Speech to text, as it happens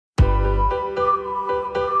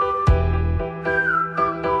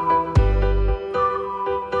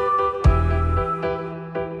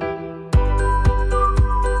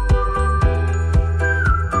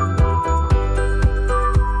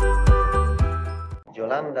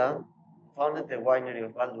Yolanda founded the winery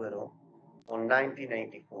of Valduero on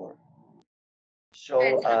 1984. So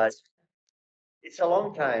it's a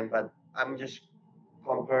long time, but I'm just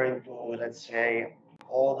comparing to, let's say,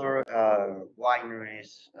 other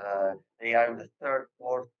wineries. They are in the third,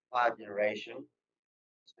 fourth, fifth generation.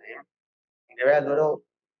 Same. In the Valduero,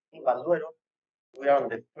 in Valduero, we are on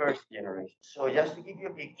the first generation. So just to give you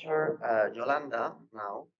a picture, Yolanda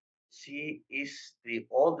now, she is the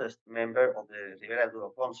oldest member of the Ribera del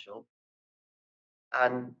Duero Council,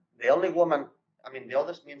 and the only woman. I mean, the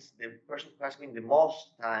oldest means the person who has been the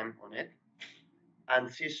most time on it, and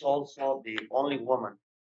she's also the only woman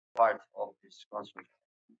part of this council.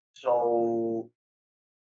 So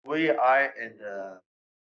we are in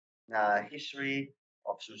the history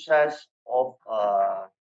of success of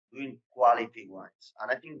doing quality wines, and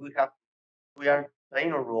I think we are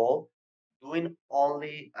playing a role doing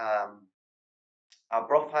only a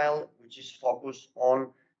profile which is focused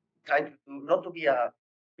on trying to do, not to be a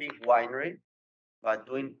big winery, but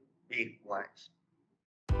doing big wines.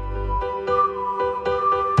 What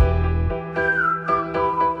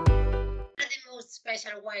are the most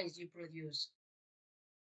special wines you produce?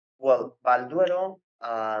 Well, Valduero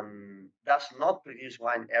does not produce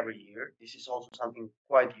wine every year. This is also something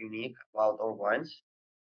quite unique about our wines.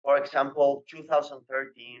 For example,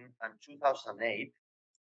 2013 and 2008,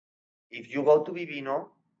 if you go to Vivino,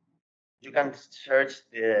 you can search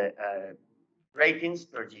the ratings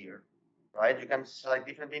per year, right? You can select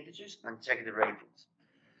different vintages and check the ratings.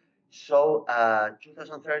 So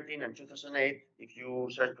 2013 and 2008, if you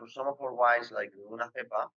search for some of our wines like the Una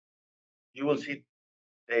Cepa, you will see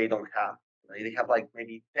they don't have. They have like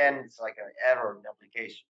maybe 10, it's like an error in the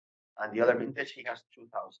application. And the other vintage, he has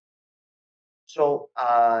 2000. So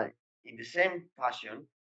in the same fashion,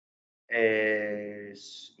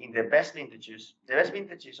 in the best vintages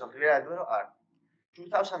of Ribera del Duero are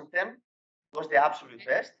 2010 was the absolute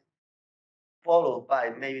best, followed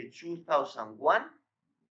by maybe 2001,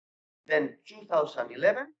 then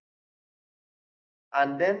 2011,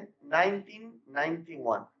 and then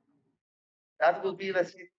 1991. That will be,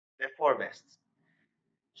 let's say, the four best.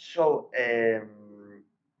 So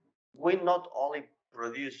we not only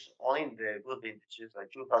produce only the good vintages like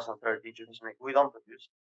 2013, 2008. We don't produce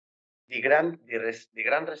the Gran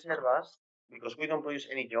Reservas because we don't produce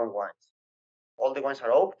any young wines. All the wines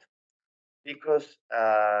are oaked because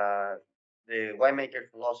the winemaker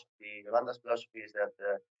philosophy, Yolanda's philosophy is that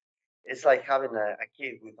it's like having a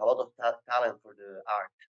kid with a lot of talent for the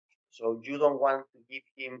art. So you don't want to give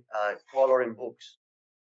him coloring books.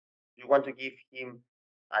 You want to give him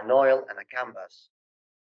an oil and a canvas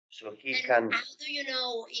so he And can. how do you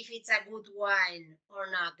know if it's a good wine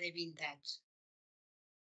or not, the vintage?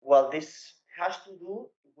 Well, this has to do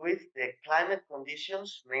with the climate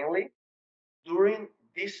conditions mainly during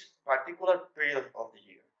this particular period of the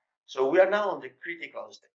year. So we are now on the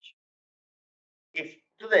critical stage. If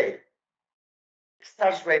today it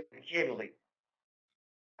starts raining heavily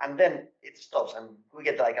and then it stops and we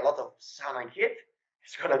get like a lot of sun and heat,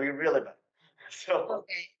 it's gonna be really bad. So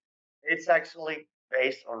Okay. it's actually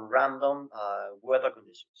based on random weather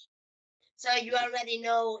conditions. So you already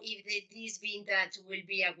know if this vintage will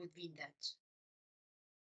be a good vintage.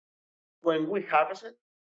 When we harvest it,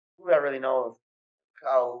 we already know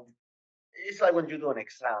how. It's like when you do an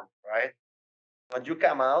exam, right? When you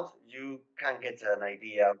come out, you can get an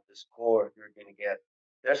idea of the score you're gonna get.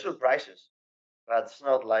 There's surprises, but it's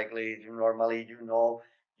not likely. You normally,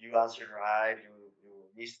 you answered right, you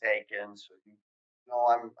mistaken, so you know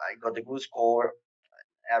I got a good score,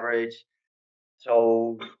 average.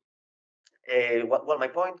 So, well, my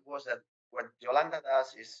point was that what Yolanda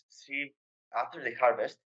does is she, after the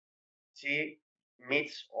harvest, she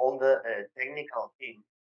meets all the technical team,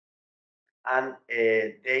 and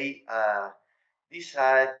they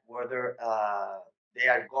decide whether they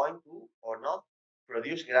are going to or not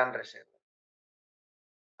produce Gran Reserva.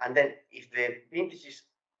 And then if the vintage is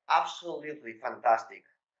absolutely fantastic,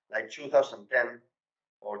 like 2010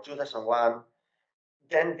 or 2001,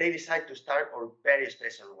 then they decide to start our very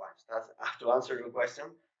special wines. That's to answer your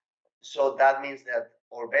question. So that means that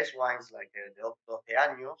our best wines, like the 12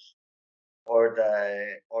 años or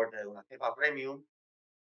the Una Cepa Premium,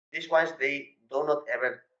 these wines they do not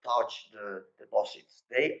ever touch the deposits.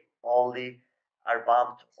 They only are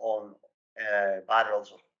bumped on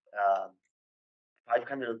barrels of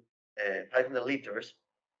 500 500 liters,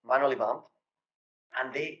 manually bumped,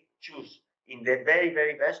 and they choose in the very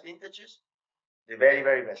very best vintages the very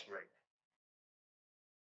very best grade.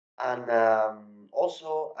 And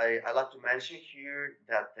also, I like to mention here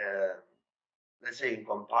that, let's say, in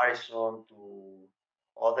comparison to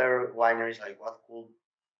other wineries, like what could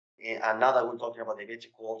And now that we're talking about the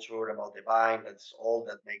viticulture, about the vine, that's all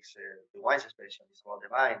that makes the wines special. It's about the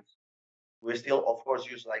vines. We still, of course,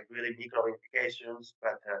 use like really micro vinifications,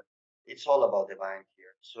 but it's all about the vine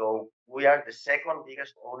here. So we are the second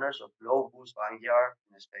biggest owners of low boost vineyard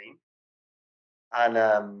in Spain,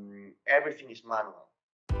 and everything is manual.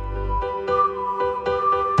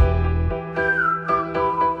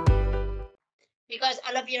 Because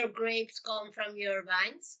all of your grapes come from your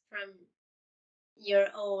vines, from your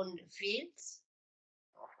own fields.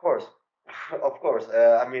 Of course, of course.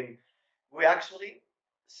 I mean, we actually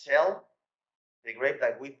sell the grape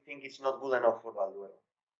that we think is not good enough for Valduero.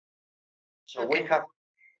 So we Okay. have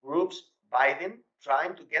groups bidding,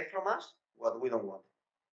 trying to get from us what we don't want.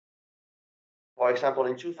 For example,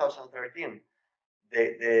 in 2013,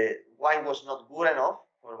 the wine was not good enough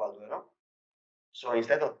for Valduero. So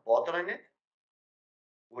instead of bottling it,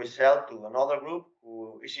 we sell to another group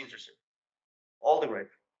who is interested. All the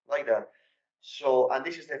grape, like that. So, and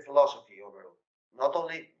this is the philosophy overall. Not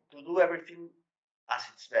only to do everything as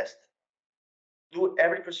its best, do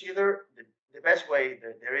every procedure the best way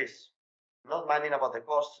that there is. Not minding about the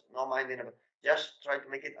cost, not minding about, just try to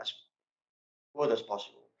make it as good as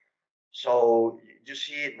possible. So you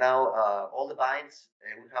see it now, all the vines,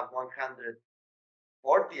 we have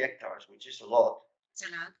 140 hectares, which is a lot. It's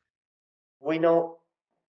a lot. We know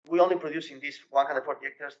we only produce in these 140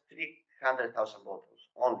 hectares 300,000 bottles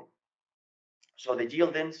only. So the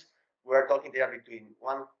yieldings, we're talking there between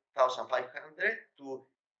 1,500 to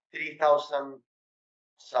 3,000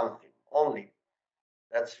 something only.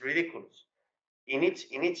 That's ridiculous. In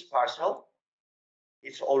each parcel,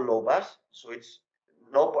 it's all low bus, so it's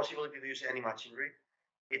no possibility to use any machinery.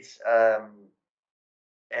 It's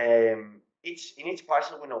each in each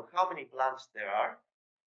parcel we know how many plants there are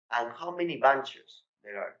and how many bunches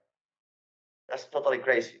there are. That's totally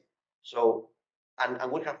crazy. So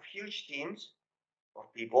and we have huge teams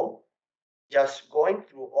of people just going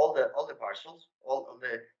through all the parcels, all of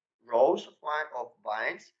the rows of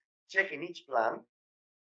vines, checking each plant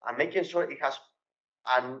and making sure it has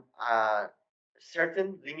an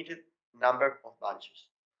certain limited number of bunches.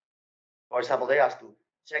 For example, they ask to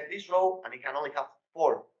check this row and it can only have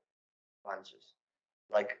 4 bunches.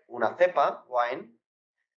 Like una cepa wine,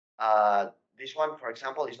 this one, for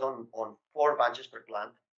example, is done on 4 bunches per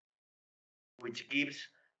plant, which gives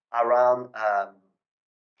around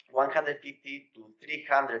 150 to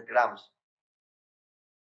 300 grams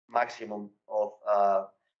maximum of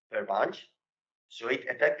per bunch. So it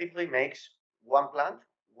effectively makes one plant,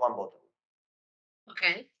 one bottle.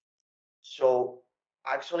 Okay. So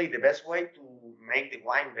actually, the best way to make the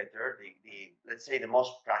wine better, the let's say the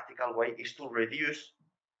most practical way, is to reduce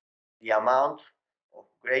the amount of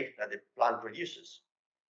grape that the plant produces,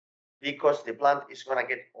 because the plant is gonna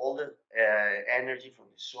get all the energy from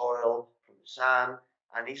the soil, from the sun,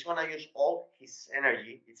 and it's gonna use all its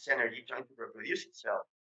energy, trying to reproduce itself.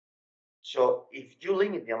 So if you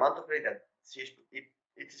limit the amount of grape that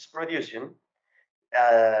it is producing,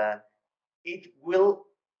 uh, it will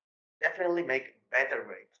definitely make better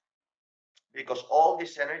rate, because all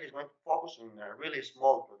this energy is going to focus on a really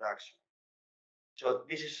small production. So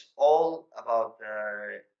this is all about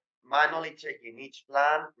manually checking each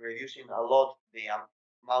plant, reducing a lot the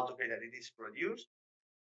amount of grain that it is produced,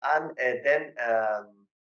 and then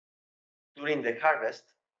during the harvest,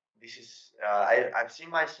 this is I've seen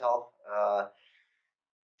myself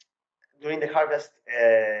during the harvest.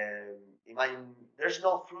 Imagine there's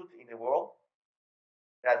no fruit in the world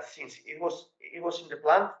that since it was in the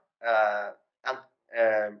plant and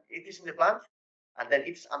it is in the plant and then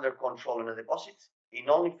it's under control in the deposit in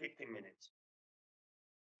only 15 minutes,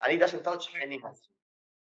 and it doesn't touch any machine.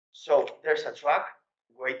 So there's a truck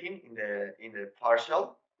waiting in the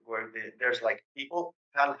parcel where there's like people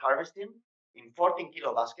hand harvesting in 14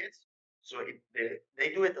 kilo baskets. So they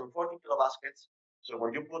do it in 14 kilo baskets. So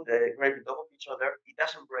when you put the grape on top of each other, it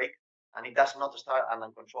doesn't break and it does not start an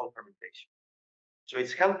uncontrolled fermentation. So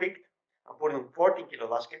it's hand picked and put in 14 kilo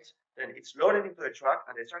baskets. Then it's loaded into the truck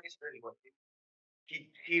and the truck is ready waiting.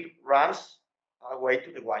 He runs away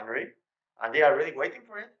to the winery and they are really waiting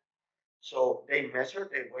for it. So they measure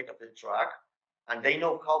the weight of the truck and they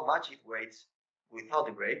know how much it weighs without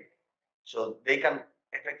the grape. So they can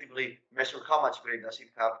effectively measure how much grape does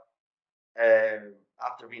it have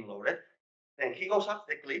after being loaded. Then he goes up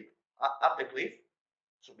the cliff.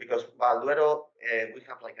 So because Valduero, we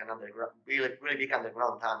have like an underground, really, really big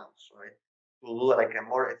underground tunnels, right? To do like a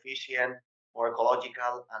more efficient, more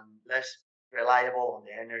ecological, and less reliable on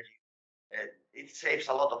the energy. It saves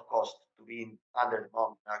a lot of cost to be under the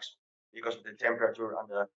mountain actually, because of the temperature and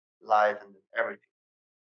the light and everything.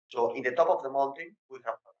 So in the top of the mountain, we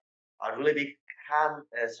have a really big hand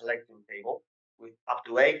selecting table with up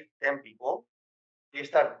to 8, 10 people. They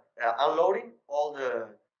start unloading all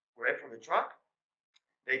the grape from the truck.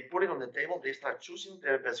 They put it on the table. They start choosing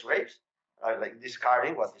their best grapes, like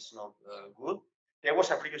discarding what is not good. There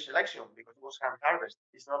was a previous selection because it was hand harvest.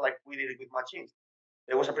 It's not like we did it with machines.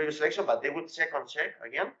 There was a previous selection, but they would check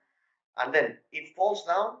again, and then it falls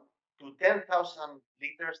down to 10,000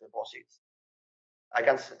 liters deposits.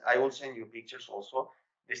 I will send you pictures also.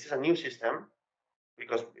 This is a new system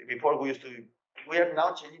because before we are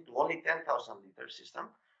now changing to only 10,000 liter system.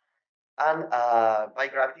 And by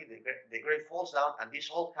gravity, the grape falls down, and this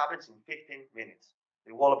all happens in 15 minutes,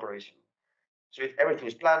 the whole operation. So if everything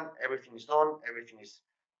is planned, everything is done, everything is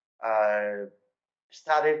uh,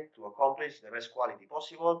 studied to accomplish the best quality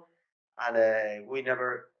possible, and we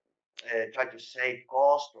never try to save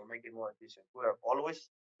cost or make it more efficient. We are always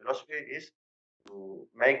philosophy is to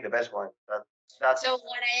make the best wine. That's So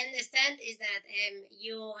what I understand is that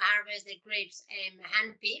you harvest the grapes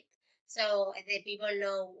hand picked, so the people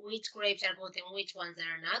know which grapes are good and which ones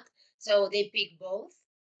are not. So they pick both,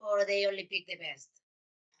 or they only pick the best.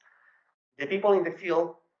 the people in the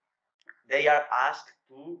field. They are asked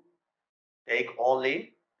to take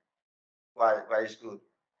only what is good.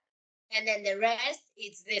 And then the rest,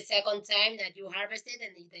 it's the second time that you harvest it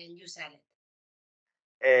and then you sell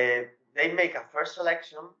it. They make a first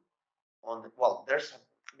selection well,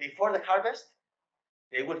 before the harvest,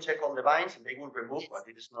 they will check all the vines and they will remove Yes. what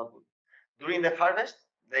it is not good. During the harvest,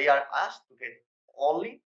 they are asked to get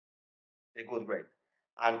only the good grape.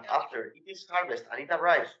 And Okay. after it is harvested and it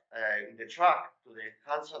arrives in the truck to the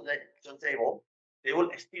hand selection table, they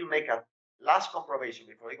will still make a last compromise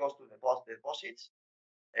before it goes to the deposits.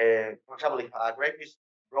 For example, if a grape is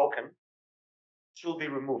broken, it should be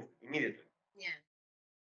removed immediately. Yeah.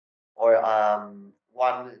 Or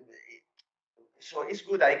one, so it's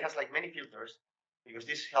good that it has like many filters because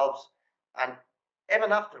this helps. And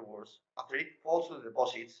even afterwards, after it falls to the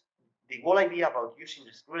deposits, the whole idea about using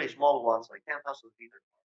these really small ones, like 10,000 liters,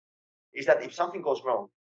 is that if something goes wrong,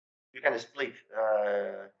 you can split.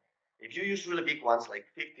 If you use really big ones, like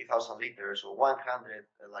 50,000 liters or 100,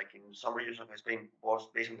 like in some regions of Spain,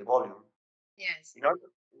 based on the volume, Yes. in order,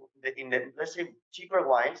 in the, let's say, cheaper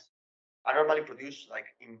wines are normally produced like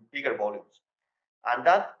in bigger volumes. And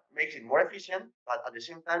that makes it more efficient, but at the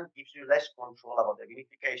same time gives you less control about the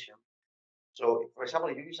vinification. So, for example,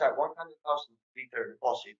 if you use a 100,000 liter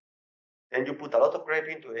deposit, then you put a lot of grape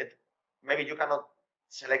into it. Maybe you cannot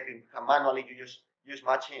select it manually. You just use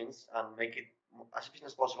machines and make it as efficient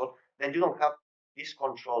as possible. Then you don't have this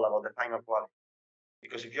control about the final quality.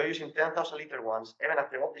 Because if you're using 10,000 liter ones, even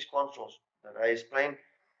after all these controls that I explained,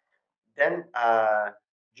 then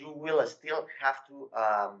you will still have to,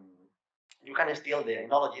 you can still, the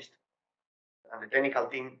enologist and the technical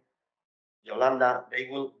team, Yolanda, they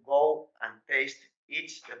will go and taste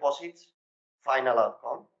each deposit's final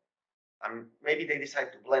outcome. And maybe they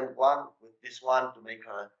decide to blend one with this one to make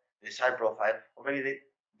a desired profile, or maybe they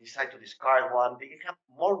decide to discard one. They have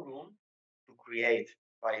more room to create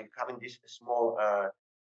by having these small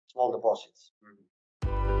deposits. Mm-hmm.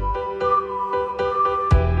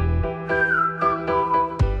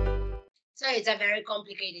 So it's a very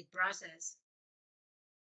complicated process.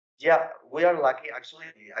 Yeah, we are lucky. Actually,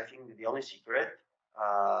 I think the only secret,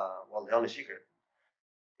 the only secret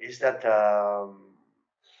is that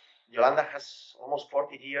Yolanda has almost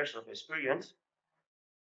 40 years of experience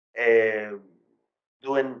uh,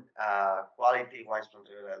 doing quality wines from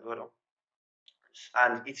Ribera del Duero.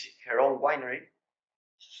 And it's her own winery.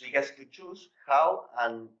 She gets to choose how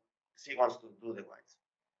and she wants to do the wines.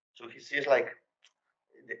 So she's like,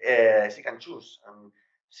 she can choose. And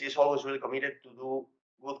she's always really committed to do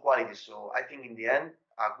good quality. So I think in the end,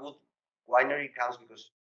 a good winery comes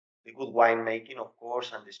because the good winemaking, of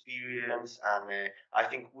course, and the experience. And I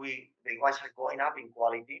think the wines are going up in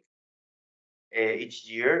quality each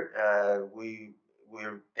year.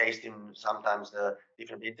 We're tasting sometimes the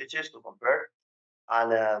different vintages to compare.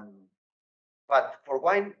 And but for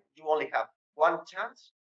wine, you only have one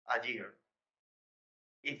chance a year.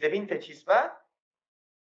 If the vintage is bad,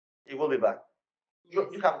 it will be bad. Yes.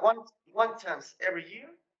 You have one chance every year.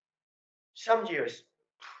 Some years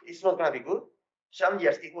it's not gonna be good. Some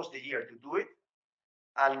years it was the year to do it,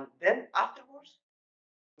 and then afterwards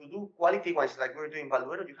to do quality wines like we're doing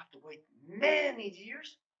Valduero, you have to wait many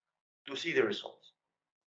years to see the results.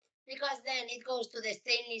 Because then it goes to the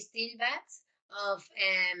stainless steel vats of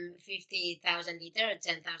 50,000 liters or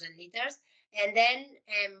 10,000 liters. And then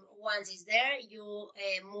once it's there, you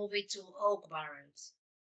move it to oak barrels.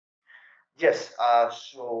 Yes.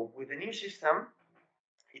 So with the new system,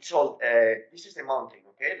 It's all, this is the mountain,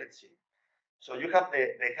 okay? Let's see. So you have the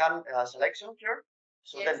hand selection here.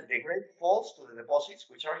 So Yes. then the grape falls to the deposits,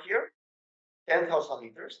 which are here, 10,000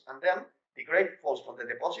 liters, and then the grape falls from the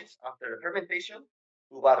deposits after the fermentation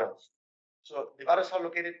to barrels. So the barrels are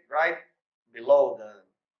located right below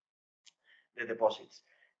the deposits.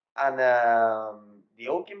 And the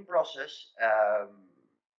oaking process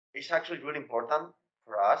is actually really important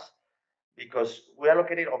for us because we are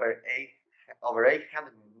located over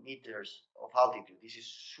 800 meters of altitude. This is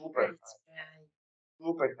super Right. Right.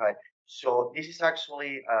 super high. So this is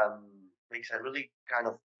actually makes a really kind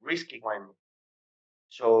of risky wine.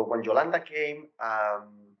 So when Yolanda came,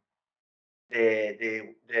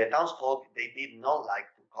 the townsfolk they did not like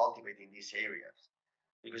to cultivate in these areas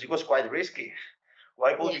because it was quite risky.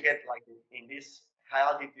 Why would you Yes. get like in these high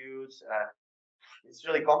altitudes? It's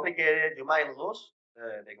really complicated. You might lose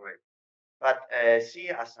the grape. But she,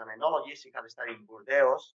 as an enologist, she had studied in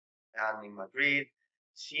Burdeos and in Madrid.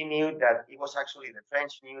 She knew that it was actually the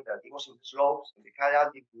French knew that it was in the slopes, in the high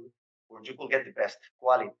altitude, where you could get the best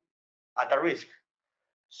quality at a risk.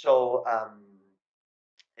 So um,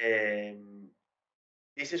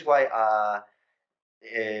 this is why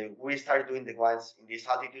we started doing the wines in these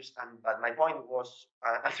altitudes. And but my point was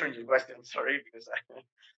answering your question. Sorry, because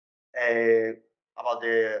uh, about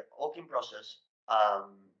the oaking process.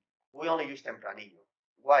 We only use Tempranillo.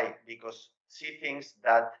 Why? Because she thinks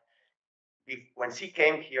that when she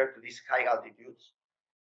came here to these high altitudes,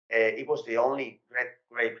 it was the only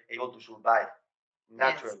grape able to survive Yes.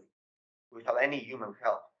 naturally without any human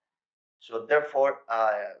help. So therefore,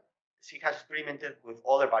 she has experimented with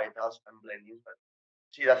other varietals and blendings, but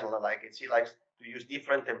she doesn't like it. She likes to use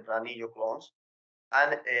different Tempranillo clones,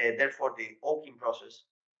 and therefore the oaking process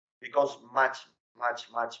becomes much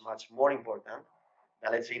more important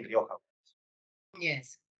than let's say in Rioja.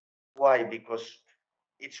 Yes. Why? Because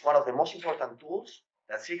it's one of the most important tools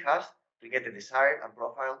that she has to get the desired and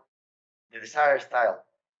profile, the desired style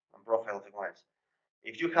and profile of the wines.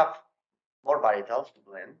 If you have more varietals to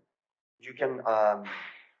blend, you can um,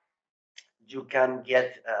 you can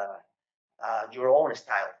get your own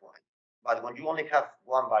style of wine. But when you only have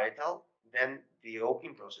one varietal, then the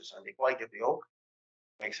oaking process and the quality of the oak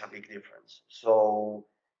makes a big difference. So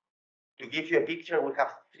to give you a picture, we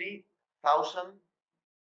have 3,000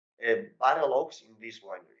 barrel oaks in this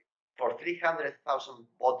winery for 300,000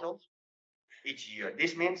 bottles each year.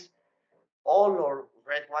 This means all our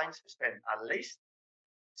red wines spend at least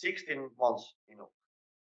 16 months in oak.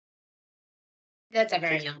 That's a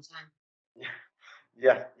very 16, long time.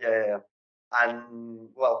 yeah. And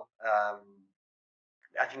well,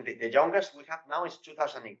 I think the youngest we have now is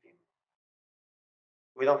 2018.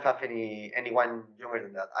 We don't have anyone younger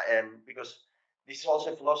than that. Because this is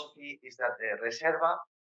also philosophy is that the reserva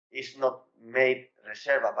is not made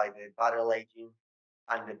reserva by the barrel aging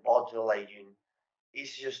and the bottle aging.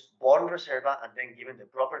 It's just born reserva and then given the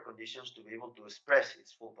proper conditions to be able to express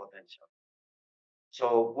its full potential.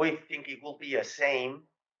 So we think it will be the same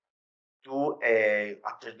to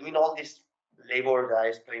after doing all this labor that I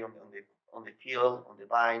explained on the field, on the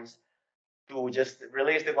vines, to just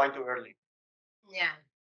release the wine too early. Yeah.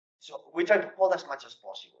 So we try to hold as much as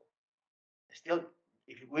possible. Still,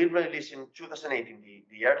 if we release in 2018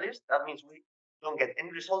 the earliest, that means we don't get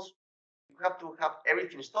any results. You have to have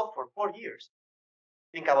everything stopped for 4 years.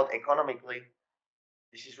 Think about economically,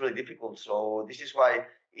 this is really difficult. So this is why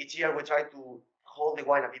each year we try to hold the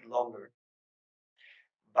wine a bit longer.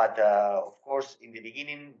 But of course, in the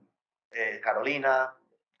beginning, Carolina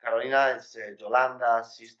is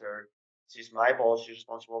Yolanda's sister. She's my boss. She's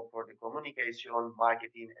responsible for the communication,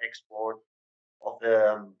 marketing, export of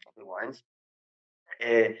the wines.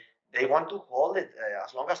 Uh, they want to hold it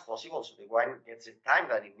as long as possible so the wine gets the time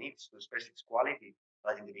that it needs to express its quality.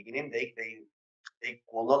 But in the beginning, they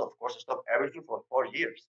could not, of course, stop everything for 4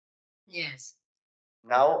 years. Yes.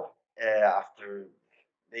 Now, after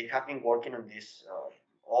they have been working on this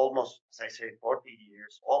almost, as I say, 40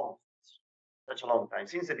 years, almost such a long time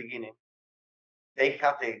since the beginning, they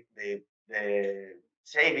have the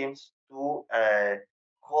savings to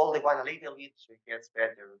hold the wine a little bit so it gets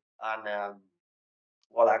better. And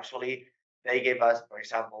well, actually, they gave us, for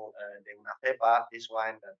example, the Una Cepa, this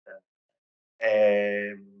wine that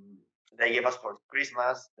they gave us for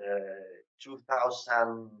Christmas,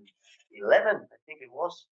 2011, I think it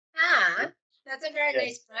was. Ah, It, that's a very yeah,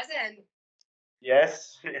 nice present.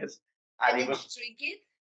 yes, yes. And And it did you was, drink it?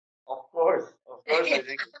 of course, I think,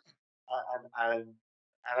 and and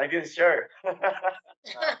and I didn't share. No,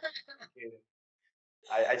 kidding.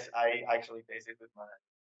 I actually tasted with my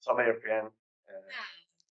some of your friend Ah,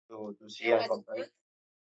 to see and and was it compare. good?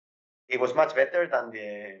 It was much better than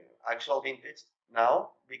the actual vintage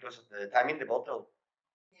now because of the time in the bottle.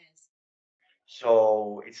 Yes.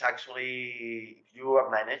 So it's actually, if you are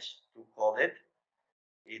managed to hold it,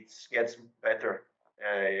 it gets better.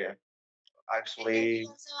 And then you Actually,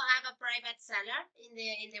 also have a private cellar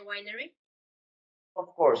in the winery. of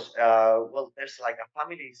course, well, there's like a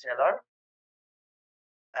family cellar,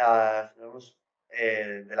 tenemos,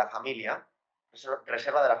 de la familia,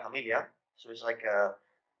 reserva de la familia. So it's like a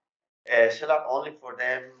cellar only for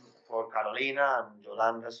them, for Carolina and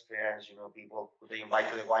Yolanda's friends, people who they invite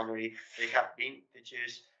to the winery. They have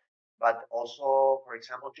vintages, but also, for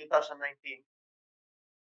example, 2019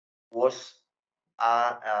 was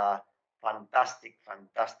a fantastic,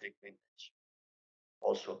 fantastic vintage.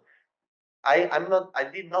 Also, I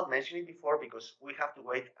did not mention it before because we have to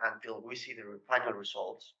wait until we see the final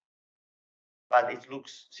results. But it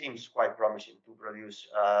seems quite promising to produce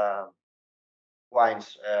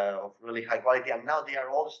wines of really high quality. And now they are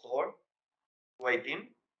all stored,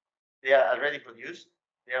 waiting. They are already produced.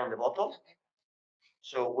 They are on the bottle.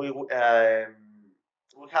 So we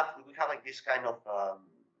have like this kind of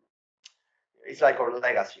it's like our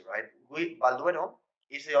legacy, right? Valduero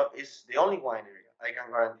is the only winery I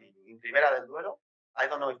can guarantee you in Ribera del Duero. I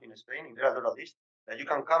don't know if in Spain, in Ribera del Duero at least, that you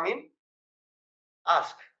can come in,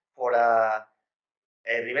 ask for a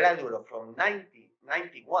Ribera del Duero from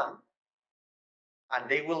 1991, and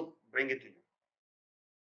they will bring it to you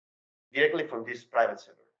directly from this private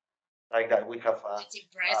server. Like that, we have. That's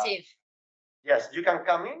impressive. Yes, you can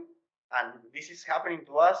come in, and this is happening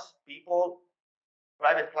to us. People,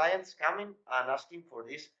 private clients coming and asking for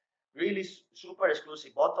these really super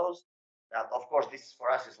exclusive bottles. That, of course, this for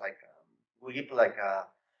us is like we give like a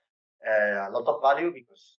lot of value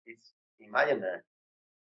because it's, imagine that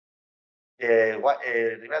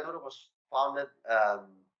Ribera Duro was founded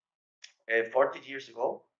 40 years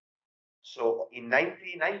ago. So in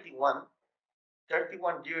 1991,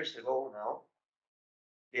 31 years ago now,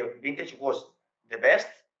 the vintage was the best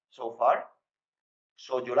so far.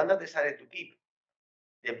 So Yolanda decided to keep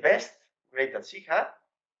the best grape that she had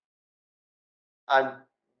and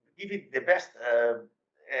give it the best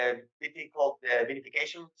called the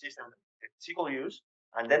vinification system that she could use,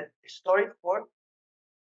 and then store it for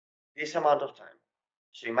this amount of time.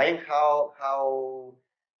 So imagine how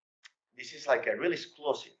this is like a really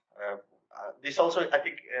exclusive. This also, I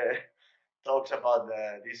think, talks about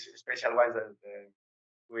these special wines that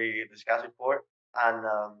we discussed before, and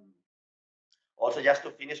also just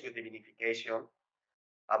to finish with the vinification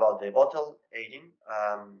about the bottle aging,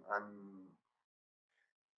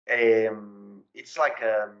 it's like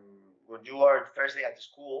when you are first day at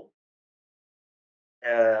school,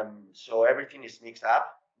 so everything is mixed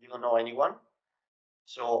up. You don't know anyone,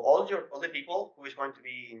 so all the people who is going to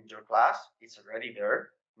be in your class, it's already there,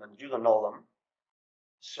 but you don't know them.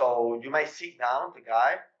 So you might sit down the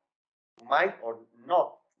guy who might or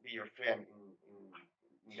not be your friend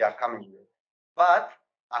in the upcoming year, but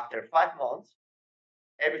after 5 months,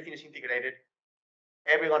 everything is integrated.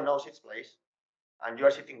 Everyone knows its place, and you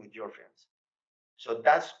are sitting with your friends. So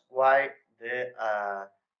that's why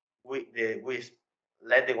we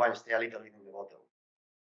let the wine stay a little bit in the bottle.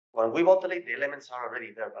 When we bottle it, the elements are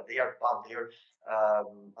already there, but they are pumped. They are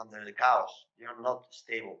under the cows. They are not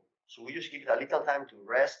stable. So we just give it a little time to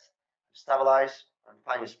rest, stabilize, and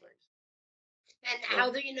find its place. And So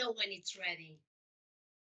how do you know when it's ready?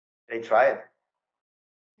 they try it.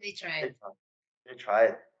 They try They it. try, they try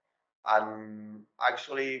it. And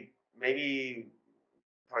actually, maybe,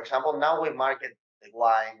 for example, now we market the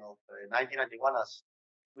wine of 1991 as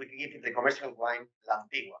we give it the commercial wine La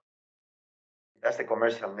Antigua. That's the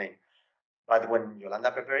commercial name. But when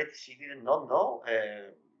Yolanda prepared it, she did not know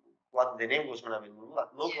what the name was going to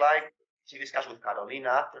look Yeah. like. She discussed with Carolina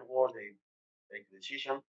afterwards. They take the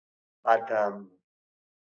decision. But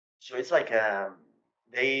so it's like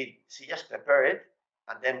she just prepare it,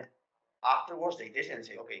 and then afterwards they taste it and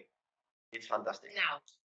say, okay, it's fantastic. Now.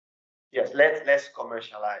 Yes, let's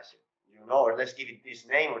commercialize it, or let's give it this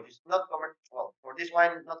name or this not well, for this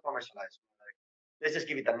wine not commercialize. Like, let's just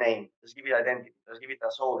give it a name. Let's give it identity. Let's give it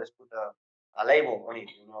a soul. Let's put a label on it,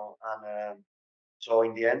 and so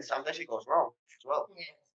in the end, sometimes it goes wrong as well.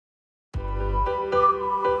 Yes.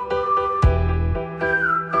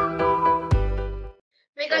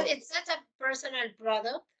 Because So it's such a personal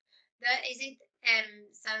product that is it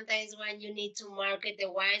sometimes when you need to market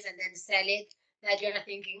the wines and then sell it that you're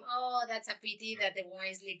thinking, oh, that's a pity that the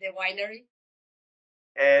wines leave the winery.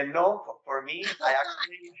 no, for me,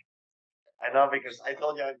 I know because I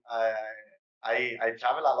told you I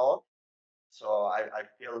travel a lot, so I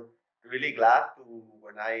feel really glad to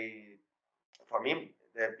when for me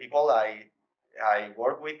the people I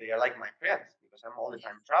work with, they are like my friends because I'm all the Yeah.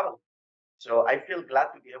 time traveling. So I feel glad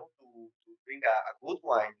to be able to bring a good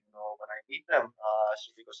wine, when I meet them,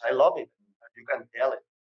 because I love it. And you can tell it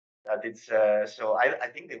that it's so I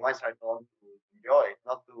think the wines are done to enjoy,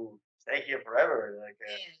 not to stay here forever. Like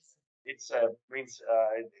Yes. it's means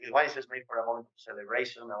the wine is just made for a moment of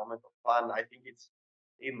celebration, a moment of fun. I think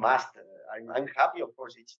it must. I'm happy, of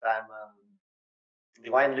course, each time the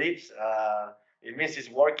wine lives. It means it's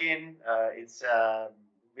working. It's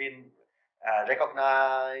been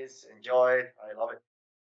recognized, enjoyed. I love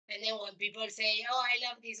And then when people say, "Oh, I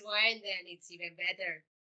love this wine," then it's even better.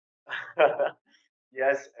 it.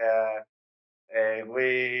 Yes,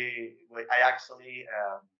 I actually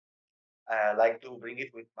like to bring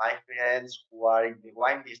it with my friends who are in the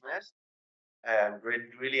wine business and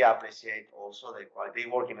really appreciate also the quality. They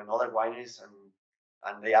work in another wineries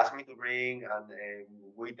and they ask me to bring and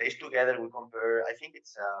we taste together. We compare. I think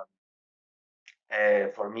it's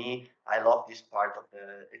for me. I love this part of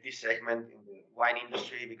this segment in the wine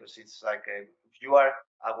industry because it's like if you are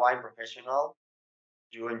a wine professional,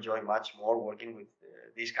 you enjoy much more working with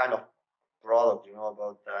this kind of product,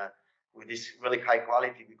 about with this really high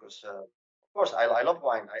quality because, of course, I love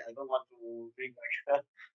wine. I don't want to drink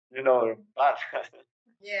like, bad.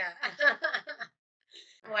 Yeah.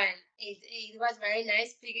 Well, it was very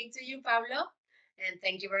nice speaking to you, Pablo, and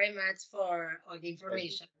thank you very much for all the Thank you.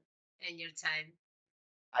 information and your time.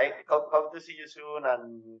 I hope to see you soon.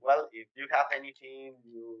 And well, if you have anything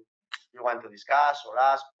you want to discuss or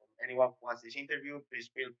ask, anyone who wants this interview, please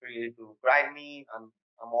feel free to write me, and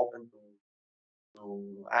I'm open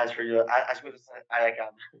to answer you as good as I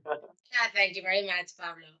can. Ah, thank you very much,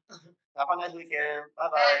 Pablo. Have a nice weekend. Bye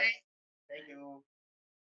bye. Bye. Thank you.